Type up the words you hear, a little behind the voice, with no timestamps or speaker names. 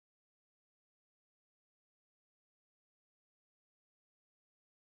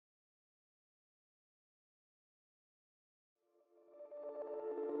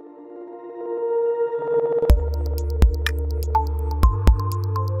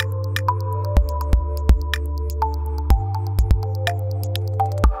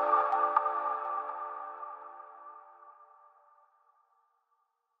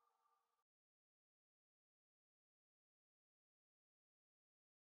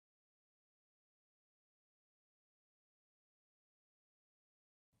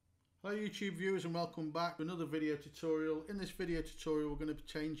Hello YouTube viewers and welcome back to another video tutorial. In this video tutorial we're going to be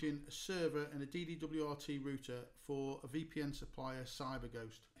changing a server and a DD-WRT router for a VPN supplier,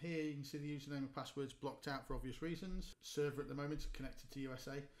 CyberGhost. Here you can see the username and passwords blocked out for obvious reasons. Server at the moment is connected to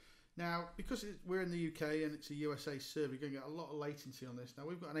USA. Now because we're in the UK and it's a USA server, you're going to get a lot of latency on this. Now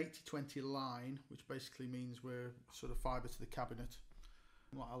we've got an 80-20 line, which basically means we're sort of fibre to the cabinet.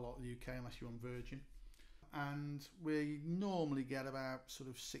 Not a lot of the UK unless you're on Virgin. And we normally get about sort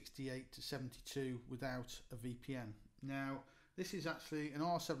of 68 to 72 without a VPN. Now this is actually an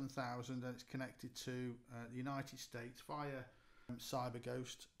R7000 and it's connected to the United States via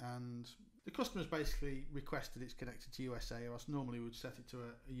CyberGhost, and the customer's basically requested it's connected to USA, or else normally we would set it to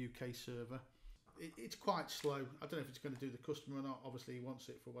a UK server. It's quite slow. I don't know if it's going to do the customer or not. Obviously he wants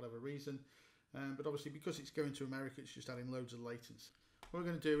it for whatever reason, but obviously because it's going to America it's just adding loads of latency. What we're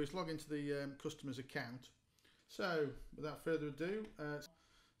going to do is log into the customer's account. So without further ado,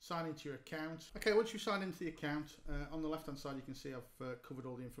 sign into your account. Okay, once you sign into the account, on the left hand side you can see I've covered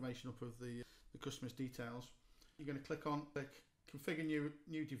all the information up of the customer's details. You're going to click configure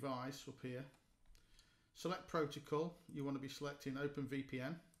new device up here. Select protocol. You want to be selecting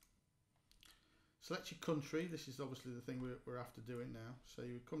OpenVPN. Select your country. This is obviously the thing we're after doing now. So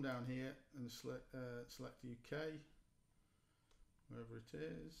you would come down here and select the UK, wherever it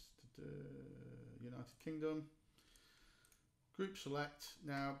is, United Kingdom. Group select.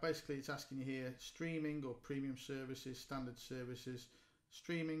 Now basically it's asking you here streaming or premium services, standard services.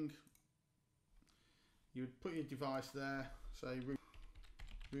 Streaming, you would put your device there, say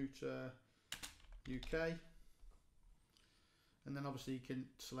router UK, and then obviously you can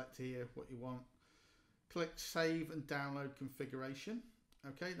select here what you want. Click save and download configuration.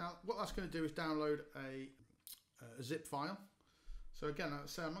 Okay, now what that's going to do is download a zip file. So again,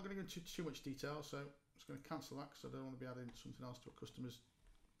 I'm not going to go into too much detail, so I'm just going to cancel that because I don't want to be adding something else to a customer's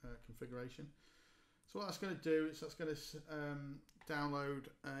configuration. So what that's going to do is that's going to download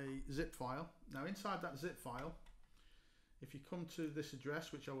a zip file. Now inside that zip file, if you come to this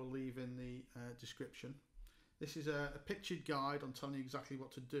address, which I will leave in the description, this is a pictured guide on telling you exactly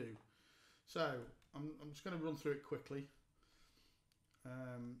what to do. So I'm just going to run through it quickly.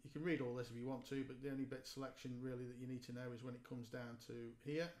 You can read all this if you want to, but the only bit selection really that you need to know is when it comes down to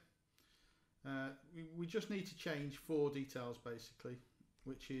here. We just need to change 4 details basically,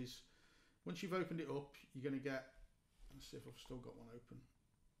 which is once you've opened it up, you're going to get, let's see if I've still got one open.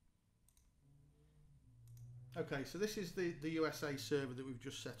 Okay, so this is the USA server that we've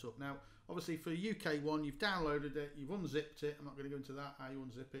just set up. Now obviously for the UK one, you've downloaded it, you've unzipped it. I'm not going to go into that, how you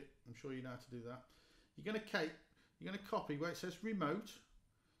unzip it. I'm sure you know how to do that. You're going to copy where it says remote.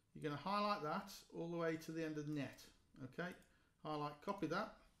 You're going to highlight that all the way to the end of the net. Okay, highlight, copy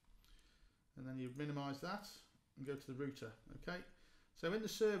that, and then you minimize that and go to the router. Okay, so in the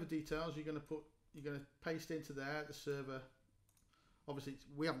server details you're going to paste into there the server. Obviously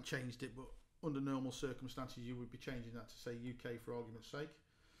we haven't changed it, but under normal circumstances you would be changing that to say UK for argument's sake.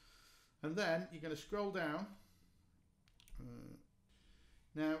 And then you're going to scroll down.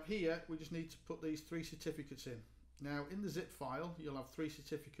 Now here we just need to put these 3 certificates in. Now in the zip file you'll have 3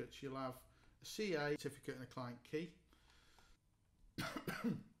 certificates. You'll have a CA certificate and a client key.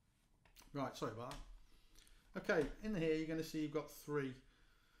 Right, sorry about that. Okay, in here you're going to see you've got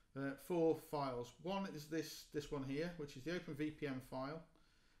 4 files. One is this one here, which is the OpenVPN file.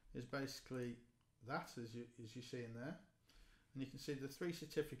 Is basically that as you see in there, and you can see the 3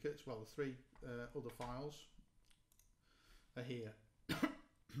 certificates. Well, the 3 other files are here.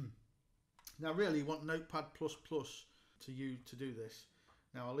 Now really you want Notepad++ to do this.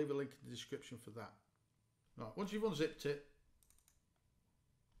 Now I'll leave a link in the description for that. Right, once you've unzipped it,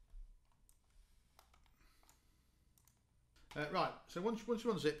 right, so once you've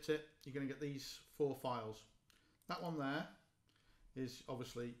unzipped it, you're going to get these 4 files. That one there is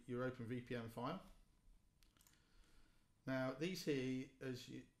obviously your OpenVPN file. Now these here is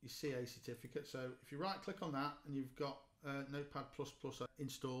your CA certificate. So if you right click on that and you've got Notepad++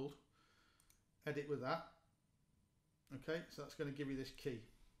 installed, edit with that. Okay, so that's going to give you this key.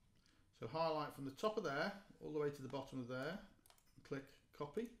 So highlight from the top of there all the way to the bottom of there, and click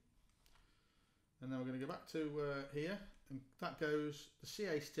copy, and then we're going to go back to here, and that goes, the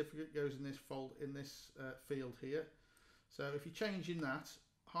CA certificate goes in this field here. So if you're changing that,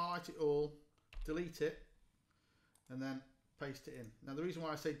 highlight it all, delete it, and then paste it in. Now the reason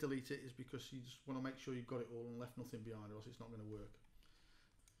why I say delete it is because you just want to make sure you've got it all and left nothing behind, or else it's not going to work.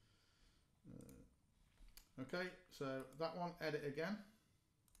 Okay, so that one, edit again.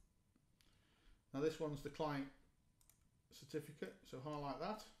 Now this one's the client certificate, so highlight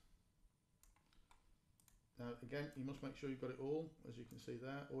that. Now again, you must make sure you've got it all, as you can see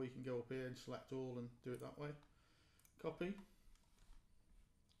there, or you can go up here and select all and do it that way. Copy.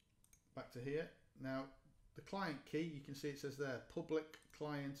 Back to here. Now the client key, you can see it says there, public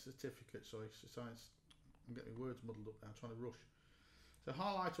client certificate. Sorry, I'm getting my words muddled up now, I'm trying to rush. So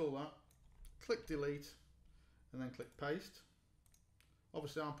highlight all that, click delete, and then click paste.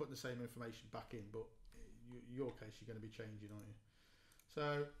 Obviously I'm putting the same information back in, but in your case you're going to be changing, aren't you?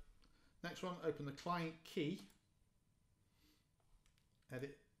 So next one, open the client key,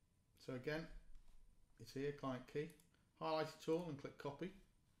 edit. So again, it's here, client key. Highlight it all and click copy.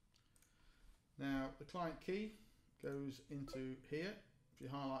 Now the client key goes into here. If you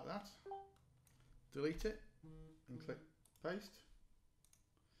highlight that, delete it and click paste.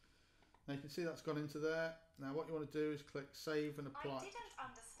 Now you can see that's gone into there. Now what you want to do is click save and apply. I didn't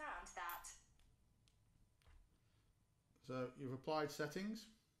understand that. So you've applied settings.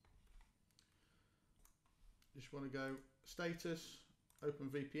 Just want to go status,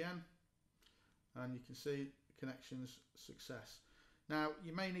 OpenVPN, and you can see connections success. Now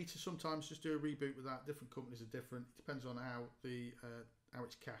you may need to sometimes just do a reboot with that. Different companies are different. It depends on how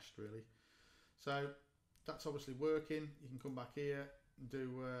it's cached really. So that's obviously working. You can come back here and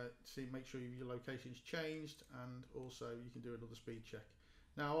do make sure your location's changed, and also you can do another speed check.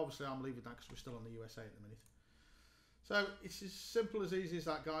 Now obviously I'm leaving that because we're still in the USA at the minute. So it's as simple as easy as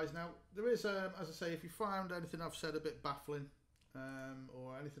that, guys. Now there is, as I say, if you found anything I've said a bit baffling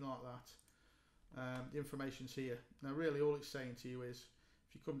or anything like that, the information's here. Now really all it's saying to you is,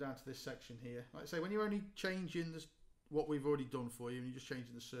 if you come down to this section here, like I say, when you're only changing this, what we've already done for you, and you're just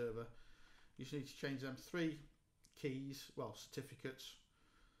changing the server, you just need to change them 3 keys, well, certificates,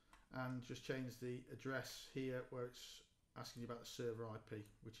 and just change the address here where it's asking you about the server IP,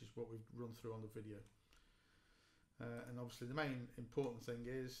 which is what we've run through on the video. And obviously the main important thing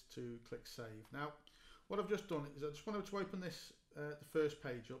is to click save. Now what I've just done is I just wanted to open this the first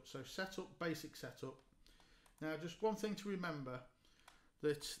page up. So setup, basic setup. Now just one thing to remember,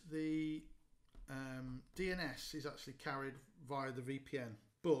 that the DNS is actually carried via the VPN,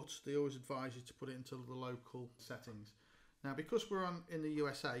 but they always advise you to put it into the local settings. Now because we're in the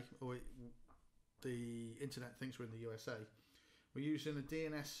USA, or the internet thinks we're in the USA, we're using a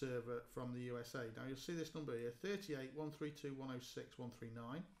DNS server from the USA. Now you'll see this number here,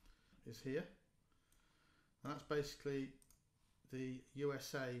 38.132.106.139 is here. And that's basically the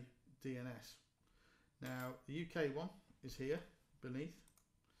USA DNS. Now the UK one is here beneath.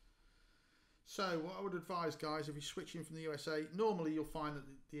 So what I would advise, guys, if you're switching from the USA, normally you'll find that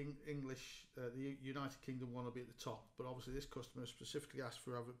the English, the United Kingdom one will be at the top, but obviously this customer specifically asked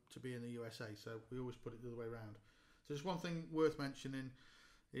for to be in the USA, so we always put it the other way around. So there's one thing worth mentioning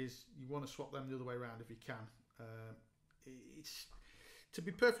is you want to swap them the other way around if you can. It's, to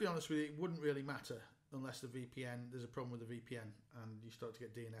be perfectly honest with you, it wouldn't really matter unless there's a problem with the VPN and you start to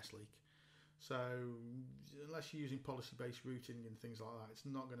get DNS leak. So unless you're using policy-based routing and things like that, it's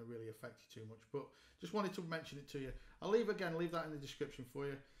not going to really affect you too much. But just wanted to mention it to you. I'll leave that in the description for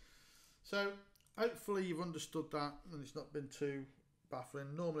you. So hopefully you've understood that and it's not been too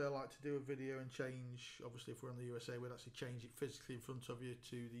baffling. Normally I like to do a video and change, obviously if we're in the USA we'd actually change it physically in front of you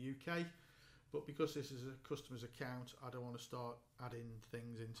to the UK, but because this is a customer's account, I don't want to start adding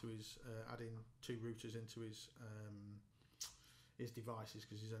things into his adding 2 routers into his devices,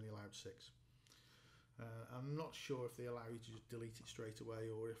 because he's only allowed 6. I'm not sure if they allow you to just delete it straight away,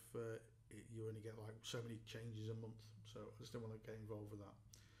 or if you only get like so many changes a month, so I just don't want to get involved with that.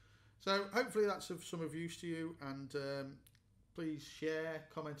 So hopefully that's of some use to you, and please share,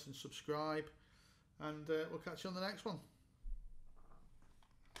 comment and subscribe, and we'll catch you on the next one.